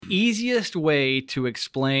easiest way to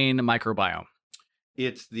explain microbiome?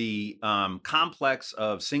 It's the complex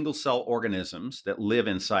of single-cell organisms that live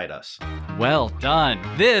inside us. Well done.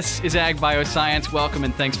 This is Ag Bioscience. Welcome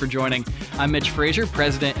and thanks for joining. I'm Mitch Frazier,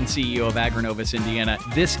 President and CEO of Agronovus Indiana.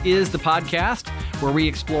 This is the podcast where we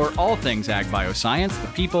explore all things Ag Bioscience,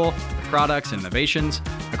 the people, the products, and innovations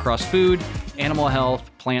across food, animal health,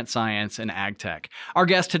 plant science, and ag tech. Our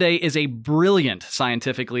guest today is a brilliant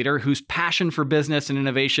scientific leader whose passion for business and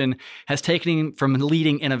innovation has taken him from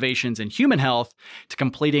leading innovations in human health to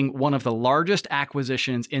completing one of the largest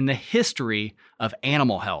acquisitions in the history of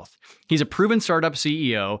animal health. He's a proven startup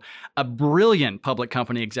CEO, a brilliant public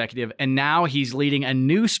company executive, and now he's leading a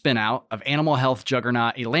new spin-out of animal health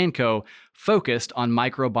juggernaut Elanco, focused on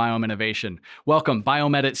microbiome innovation. Welcome,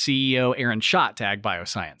 BiomEdit CEO Aaron Schacht to Ag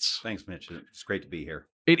Bioscience. Thanks, Mitch. It's great to be here.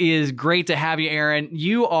 It is great to have you, Aaron.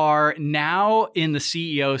 You are now in the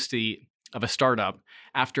CEO seat of a startup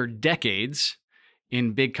after decades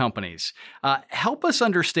in big companies. Help us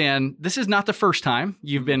understand, this is not the first time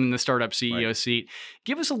you've been in the startup CEO seat.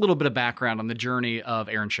 Give us a little bit of background on the journey of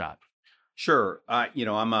Aaron Schacht. Sure.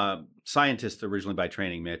 I'm a scientist originally by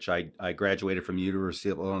training, Mitch. I graduated from the University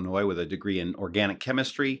of Illinois with a degree in organic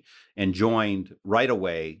chemistry and joined right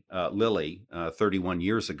away Lilly 31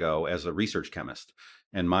 years ago as a research chemist.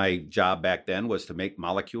 And my job back then was to make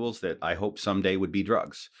molecules that I hope someday would be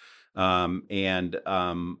drugs.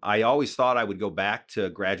 I always thought I would go back to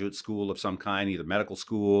graduate school of some kind, either medical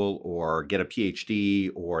school or get a PhD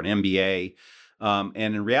or an MBA. And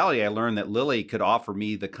in reality, I learned that Lilly could offer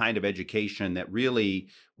me the kind of education that really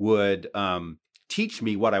would teach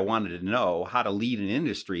me what I wanted to know, how to lead an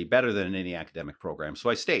industry better than any academic program. So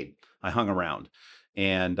I stayed. I hung around.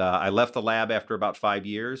 And I left the lab after about 5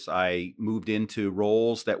 years. I moved into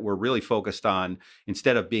roles that were really focused on,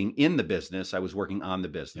 instead of being in the business, I was working on the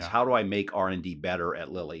business. Yeah. How do I make R&D better at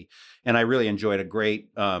Lilly? And I really enjoyed a great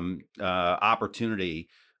opportunity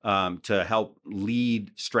to help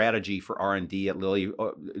lead strategy for R&D at Lilly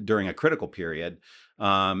during a critical period.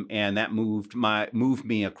 And that moved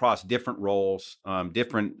me across different roles,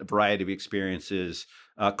 different variety of experiences,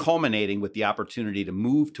 culminating with the opportunity to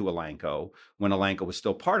move to Elanco when Elanco was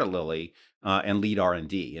still part of Lilly and lead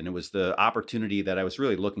R&D. And it was the opportunity that I was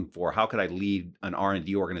really looking for. How could I lead an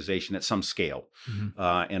R&D organization at some scale? Mm-hmm.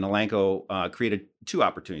 And Elanco created two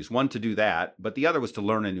opportunities. One to do that, but the other was to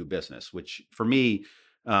learn a new business, which for me,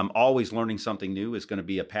 always learning something new is going to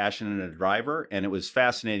be a passion and a driver. And it was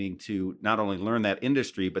fascinating to not only learn that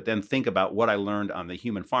industry, but then think about what I learned on the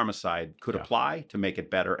human pharma side could apply to make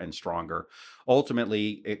it better and stronger.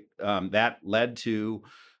 Ultimately, that led to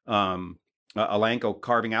Elanco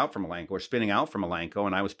carving out from Elanco or spinning out from Elanco.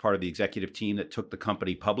 And I was part of the executive team that took the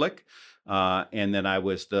company public. And then I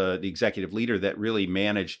was the executive leader that really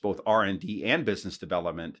managed both R&D and business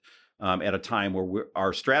development at a time where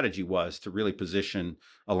our strategy was to really position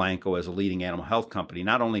Elanco as a leading animal health company,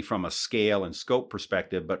 not only from a scale and scope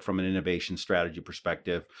perspective, but from an innovation strategy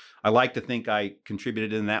perspective. I like to think I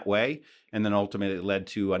contributed in that way, and then ultimately it led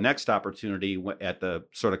to a next opportunity at the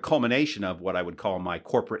sort of culmination of what I would call my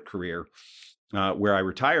corporate career, where I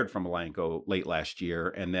retired from Elanco late last year.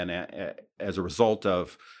 And then as a result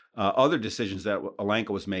of other decisions that Elanco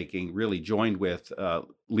was making, really joined with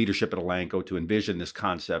leadership at Elanco to envision this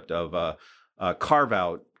concept of a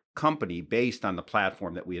carve-out company based on the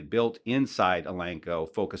platform that we had built inside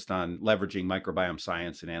Elanco, focused on leveraging microbiome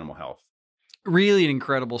science and animal health. Really an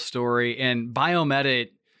incredible story. And BiomEdit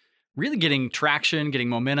really getting traction, getting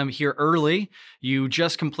momentum here early. You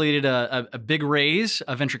just completed a big raise,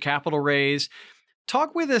 a venture capital raise.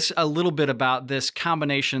 Talk with us a little bit about this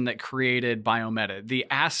combination that created BiomEdit, the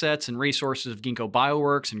assets and resources of Ginkgo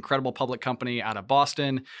Bioworks, incredible public company out of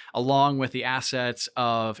Boston, along with the assets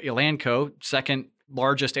of Elanco, second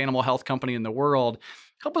largest animal health company in the world.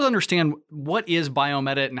 Help us understand, what is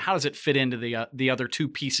BiomEdit and how does it fit into the other two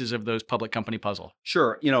pieces of those public company puzzle?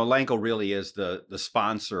 Sure. Elanco really is the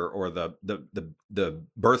sponsor or the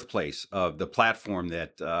birthplace of the platform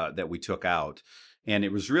that we took out. And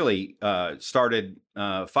it was really started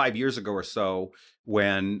 5 years ago or so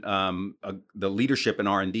when the leadership in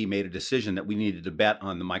R&D made a decision that we needed to bet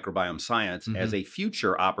on the microbiome science as a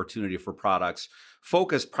future opportunity for products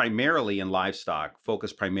focused primarily in livestock,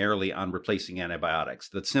 focused primarily on replacing antibiotics.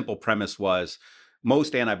 The simple premise was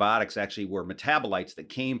most antibiotics actually were metabolites that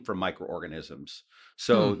came from microorganisms.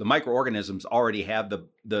 So the microorganisms already have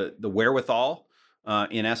the wherewithal,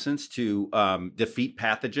 in essence, to defeat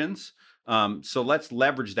pathogens. So let's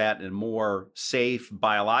leverage that in a more safe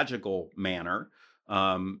biological manner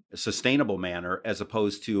sustainable manner as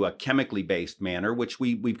opposed to a chemically based manner, which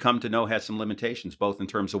we've come to know has some limitations, both in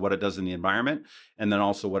terms of what it does in the environment and then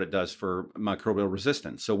also what it does for microbial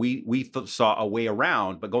resistance. So we saw a way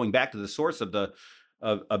around, but going back to the source of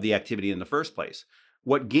the activity in the first place.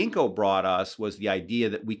 What Ginkgo brought us was the idea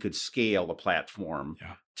that we could scale a platform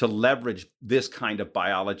to leverage this kind of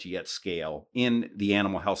biology at scale in the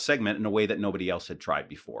animal health segment in a way that nobody else had tried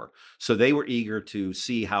before. So they were eager to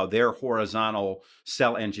see how their horizontal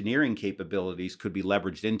cell engineering capabilities could be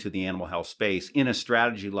leveraged into the animal health space in a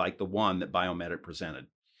strategy like the one that BiomEdit presented.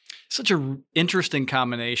 Such an interesting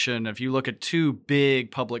combination. If you look at two big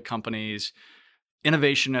public companies,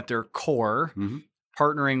 innovation at their core,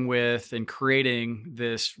 partnering with and creating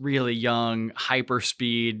this really young,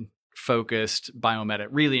 hyperspeed focused BiomEdit.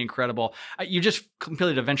 Really incredible. You just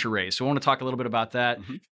completed a venture raise, so I want to talk a little bit about that.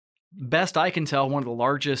 Best I can tell, one of the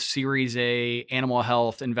largest Series A animal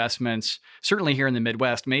health investments, certainly here in the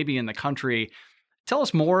Midwest, maybe in the country. Tell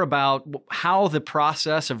us more about how the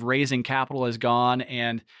process of raising capital has gone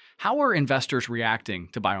and how are investors reacting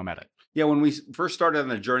to BiomEdit? Yeah, when we first started on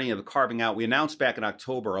the journey of carving out, we announced back in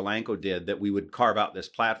October, Elanco did, that we would carve out this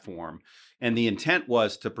platform. And the intent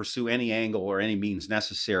was to pursue any angle or any means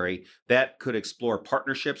necessary that could explore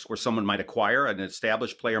partnerships where someone might acquire, an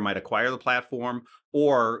established player might acquire the platform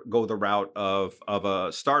or go the route of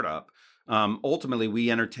a startup. Ultimately,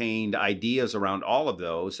 we entertained ideas around all of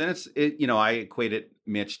those. And I equate it,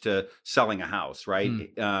 Mitch, to selling a house, right?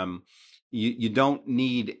 You don't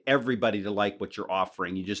need everybody to like what you're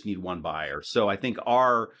offering. You just need one buyer. So I think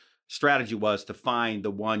our strategy was to find the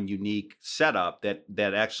one unique setup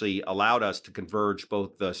that actually allowed us to converge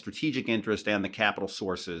both the strategic interest and the capital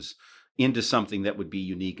sources into something that would be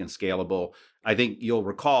unique and scalable. I think you'll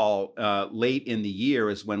recall late in the year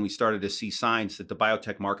is when we started to see signs that the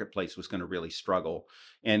biotech marketplace was going to really struggle.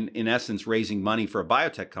 And in essence, raising money for a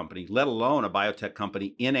biotech company, let alone a biotech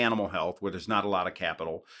company in animal health where there's not a lot of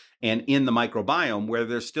capital, and in the microbiome where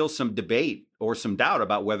there's still some debate or some doubt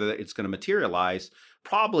about whether it's going to materialize,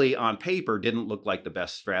 probably on paper didn't look like the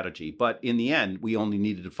best strategy. But in the end, we only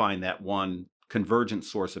needed to find that one convergent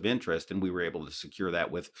source of interest, and we were able to secure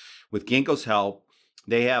that with Ginkgo's help.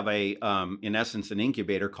 They have in essence, an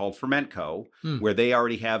incubator called FermentCo, where they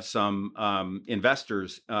already have some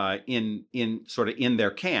investors in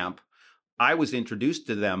their camp. I was introduced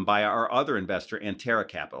to them by our other investor, Antera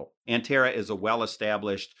Capital. Antera is a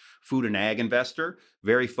well-established food and ag investor,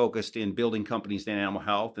 very focused in building companies in animal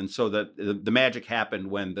health. And so the magic happened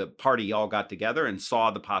when the party all got together and saw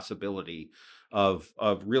the possibility of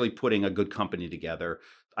really putting a good company together.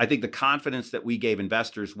 I think the confidence that we gave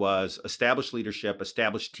investors was established leadership,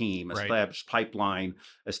 established team, established pipeline,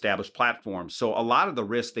 established platform. So a lot of the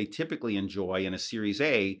risks they typically enjoy in a Series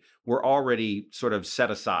A were already sort of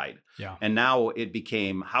set aside. Yeah. And now it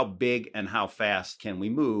became how big and how fast can we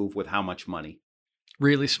move with how much money?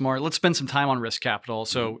 Really smart. Let's spend some time on risk capital.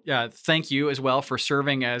 So thank you as well for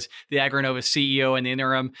serving as the AgriNova CEO in the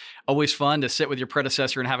interim. Always fun to sit with your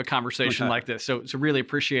predecessor and have a conversation like this. So really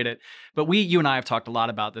appreciate it. But you and I have talked a lot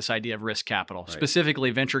about this idea of risk capital, specifically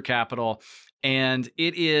venture capital. And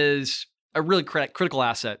it is a really critical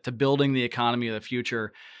asset to building the economy of the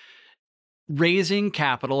future. Raising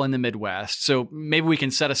capital in the Midwest, so maybe we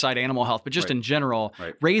can set aside animal health, but just in general,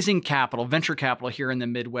 raising capital, venture capital here in the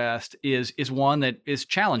Midwest is one that is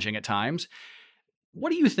challenging at times. What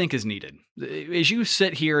do you think is needed? As you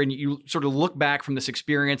sit here and you sort of look back from this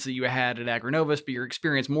experience that you had at AgriNovus, but your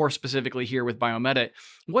experience more specifically here with BiomEdit,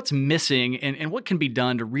 what's missing and what can be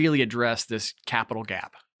done to really address this capital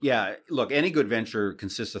gap? Yeah, look, any good venture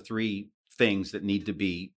consists of three things that need to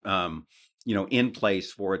be in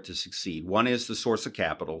place for it to succeed. One is the source of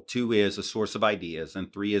capital, two is a source of ideas,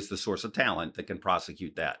 and three is the source of talent that can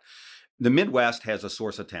prosecute that. The Midwest has a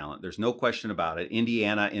source of talent. There's no question about it.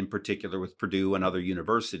 Indiana, in particular, with Purdue and other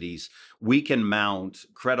universities, we can mount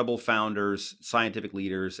credible founders, scientific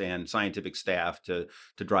leaders, and scientific staff to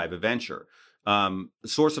drive a venture. The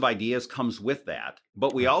source of ideas comes with that,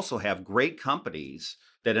 but we also have great companies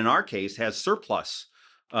that, in our case, has surplus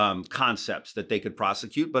concepts that they could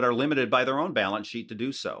prosecute, but are limited by their own balance sheet to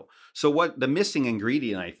do so. So what the missing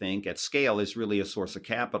ingredient, I think, at scale is really a source of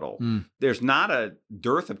capital. There's not a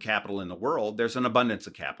dearth of capital in the world. There's an abundance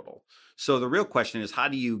of capital. So the real question is, how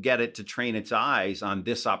do you get it to train its eyes on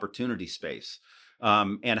this opportunity space?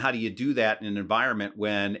 And how do you do that in an environment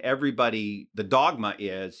when the dogma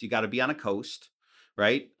is you got to be on a coast,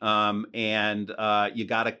 right? And you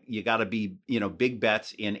gotta be, big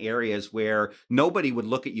bets in areas where nobody would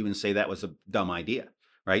look at you and say that was a dumb idea,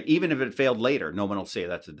 right? Even if it failed later, no one will say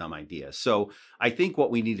that's a dumb idea. So I think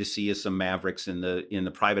what we need to see is some mavericks in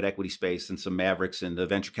the private equity space and some mavericks in the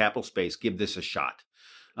venture capital space give this a shot.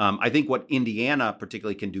 I think what Indiana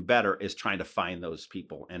particularly can do better is trying to find those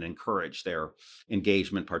people and encourage their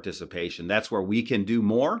engagement, participation. That's where we can do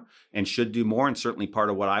more and should do more. And certainly part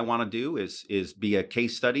of what I want to do is be a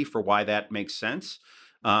case study for why that makes sense.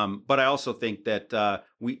 But I also think that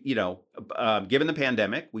given the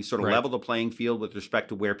pandemic, we sort of Right. leveled the playing field with respect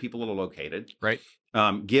to where people are located. Right.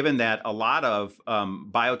 Given that a lot of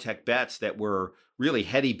biotech bets that were really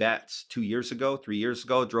heady bets 2 years ago, 3 years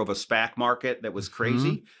ago, drove a SPAC market that was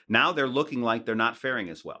crazy. Now they're looking like they're not faring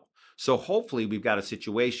as well. So hopefully we've got a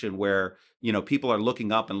situation where, people are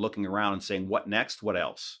looking up and looking around and saying, what next? What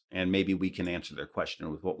else? And maybe we can answer their question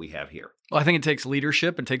with what we have here. Well, I think it takes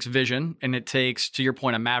leadership, it takes vision, and it takes, to your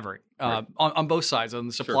point, a maverick Right. on both sides, on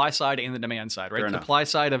the supply side and the demand side, right? Fair The enough. supply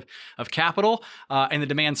side of capital and the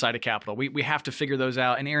demand side of capital. We have to figure those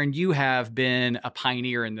out. And Aaron, you have been a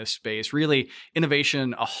pioneer in this space, really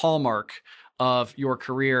innovation, a hallmark of your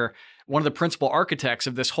career. One of the principal architects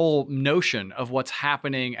of this whole notion of what's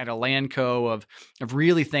happening at Elanco, of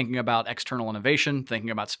really thinking about external innovation, thinking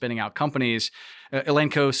about spinning out companies.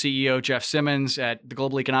 Elanco CEO Jeff Simmons at the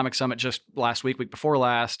Global Economic Summit just last week before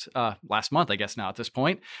last month, I guess now at this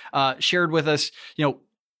point, shared with us,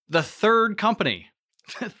 the third company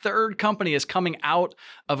is coming out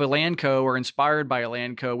of Elanco or inspired by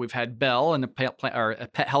Elanco. We've had Bell in the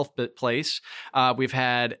pet health place. We've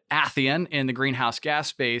had Athian in the greenhouse gas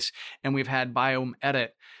space, and we've had BiomEdit.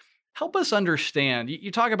 Help us understand.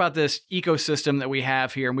 You talk about this ecosystem that we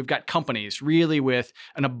have here, and we've got companies really with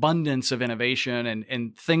an abundance of innovation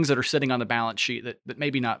and things that are sitting on the balance sheet that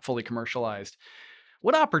maybe not fully commercialized.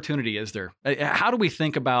 What opportunity is there? How do we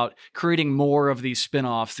think about creating more of these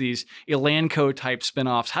spinoffs, these Elanco type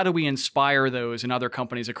spinoffs? How do we inspire those in other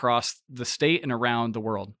companies across the state and around the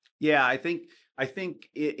world? Yeah, I think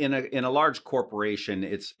in a large corporation,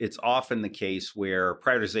 it's often the case where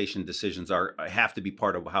prioritization decisions have to be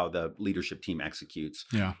part of how the leadership team executes.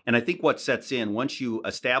 Yeah. And I think what sets in once you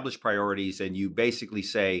establish priorities and you basically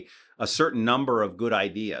say a certain number of good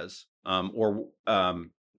ideas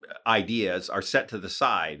ideas are set to the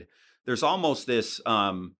side, there's almost this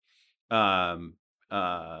apathy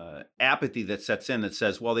that sets in that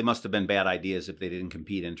says, well, they must have been bad ideas if they didn't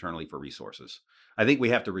compete internally for resources. I think we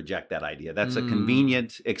have to reject that idea. That's a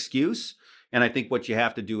convenient excuse. And I think what you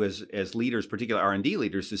have to do as leaders, particularly R&D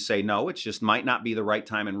leaders, is say, no, it just might not be the right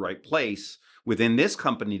time and right place within this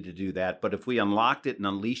company to do that. But if we unlocked it and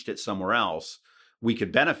unleashed it somewhere else, we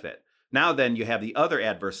could benefit. Now then you have the other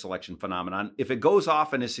adverse selection phenomenon. If it goes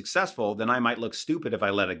off and is successful, then I might look stupid if I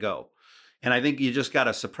let it go. And I think you just got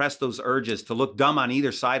to suppress those urges to look dumb on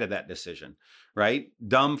either side of that decision, right?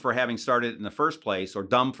 Dumb for having started it in the first place or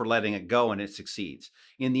dumb for letting it go and it succeeds.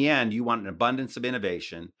 In the end, you want an abundance of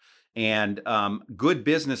innovation, and good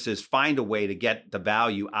businesses find a way to get the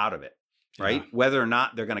value out of it, right? Yeah. Whether or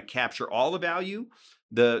not they're going to capture all the value,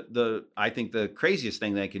 I think the craziest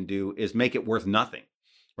thing they can do is make it worth nothing,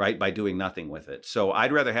 right? By doing nothing with it. So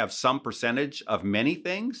I'd rather have some percentage of many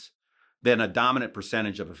things than a dominant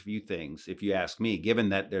percentage of a few things, if you ask me, given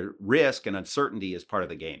that the risk and uncertainty is part of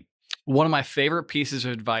the game. One of my favorite pieces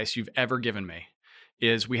of advice you've ever given me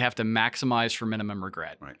is we have to maximize for minimum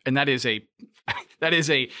regret. Right. And that is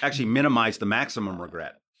Actually minimize the maximum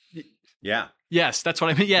regret. Yeah. Yes, that's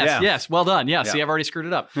what I mean. Yes, Yeah. yes. Well done. Yeah. Yeah. See, I've already screwed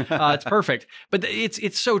it up. It's perfect. But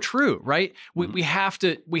it's so true, right? We have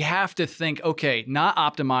to think, okay, not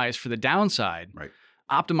optimize for the downside, Right.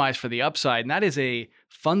 optimize for the upside. And that is a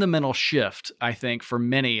fundamental shift, I think, for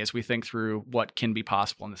many as we think through what can be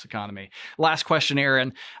possible in this economy. Last question,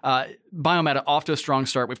 Aaron. BiomEdit off to a strong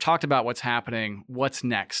start. We've talked about what's happening. What's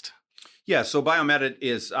next? Yeah, so BiomEdit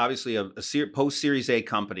is obviously a post-Series A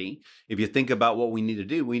company. If you think about what we need to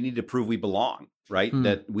do, we need to prove we belong, right?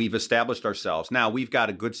 That we've established ourselves. Now, we've got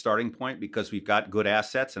a good starting point because we've got good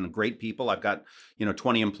assets and great people. I've got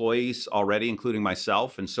 20 employees already, including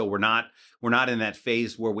myself. And so we're not in that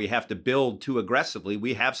phase where we have to build too aggressively.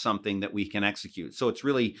 We have something that we can execute. So it's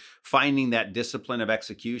really finding that discipline of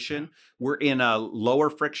execution. We're in a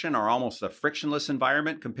lower friction or almost a frictionless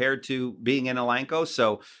environment compared to being in Elanco.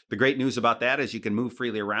 So the great news about that is you can move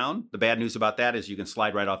freely around. The bad news about that is you can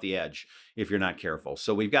slide right off the edge if you're not careful.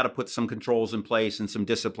 So we've got to put some controls in place and some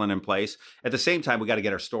discipline in place. At the same time, we got to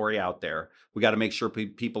get our story out there. We got to make sure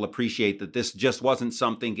people appreciate that this just wasn't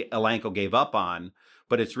something Elanco gave up on,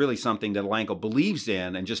 but it's really something that Elanco believes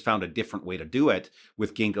in and just found a different way to do it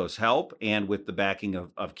with Ginkgo's help and with the backing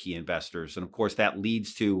of key investors. And of course, that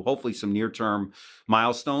leads to hopefully some near-term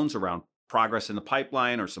milestones around progress in the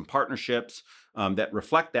pipeline or some partnerships. that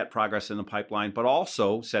reflect that progress in the pipeline, but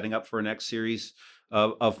also setting up for a next series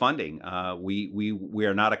of funding. We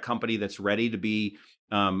are not a company that's ready to be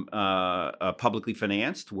publicly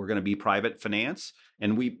financed. We're going to be private finance,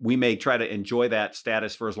 and we may try to enjoy that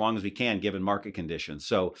status for as long as we can, given market conditions.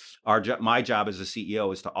 So my job as a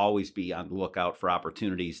CEO is to always be on the lookout for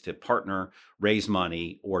opportunities to partner, raise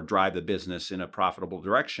money, or drive the business in a profitable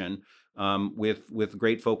direction with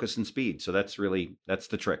great focus and speed. So that's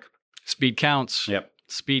the trick. Speed counts. Yep.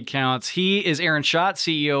 Speed counts. He is Aaron Schacht,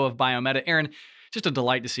 CEO of BiomEdit. Aaron, just a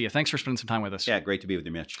delight to see you. Thanks for spending some time with us. Yeah, great to be with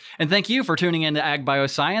you, Mitch. And thank you for tuning in to Ag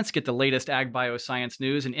Bioscience. Get the latest Ag Bioscience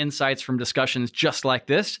news and insights from discussions just like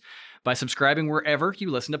this by subscribing wherever you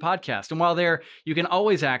listen to podcasts. And while there, you can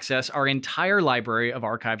always access our entire library of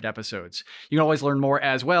archived episodes. You can always learn more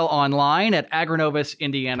as well online at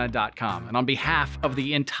agrinovusindiana.com. And on behalf of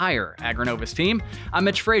the entire Agronovus team, I'm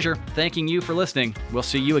Mitch Frazier, thanking you for listening. We'll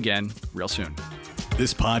see you again real soon.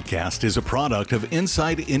 This podcast is a product of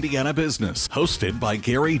Inside Indiana Business, hosted by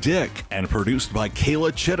Gary Dick and produced by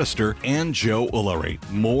Kayla Chittister and Joe Ullery.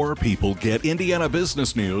 More people get Indiana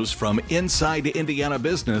business news from Inside Indiana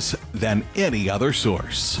Business than any other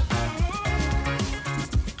source.